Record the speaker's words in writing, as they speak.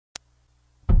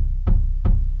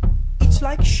It's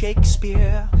like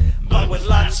Shakespeare, but with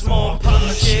lots more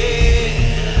punching.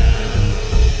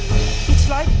 It's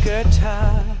like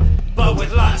H.A.T.E, but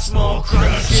with lots more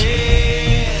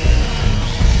crunching.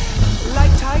 Like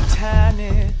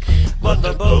Titanic, but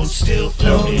the boat's still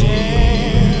floating.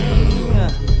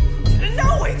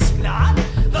 No, it's not.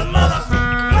 The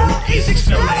motherfucking boat is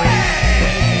exploding.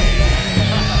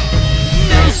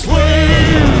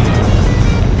 Nextwave.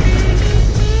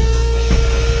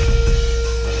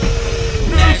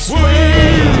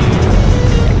 Nextwave.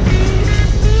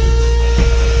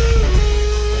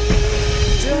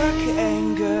 Dark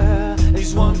anger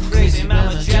is one crazy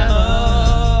mama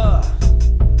jammer.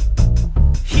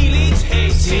 He leads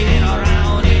H.A.T.E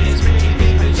around in his pretty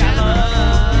big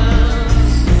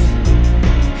pajamas.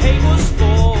 Hate was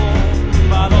formed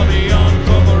by the Beyond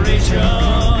Corporation,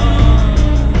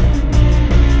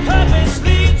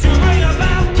 purposely to bring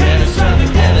about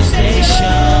catastrophic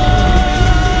devastation.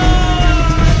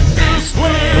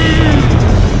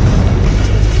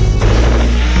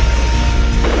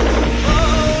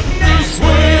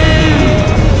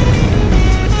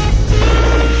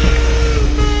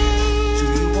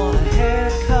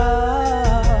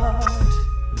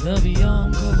 The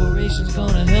Beyond Corporation's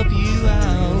gonna help you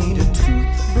out. Need a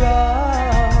toothbrush.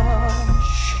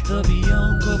 The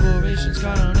Beyond Corporation's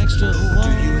got an extra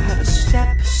one. Do you have a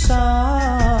stepson?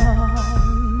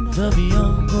 The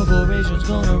Beyond Corporation's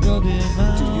gonna rub him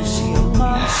out. Do you see a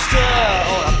monster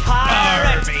or a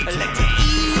pirate? Electric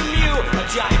emu, a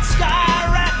giant sky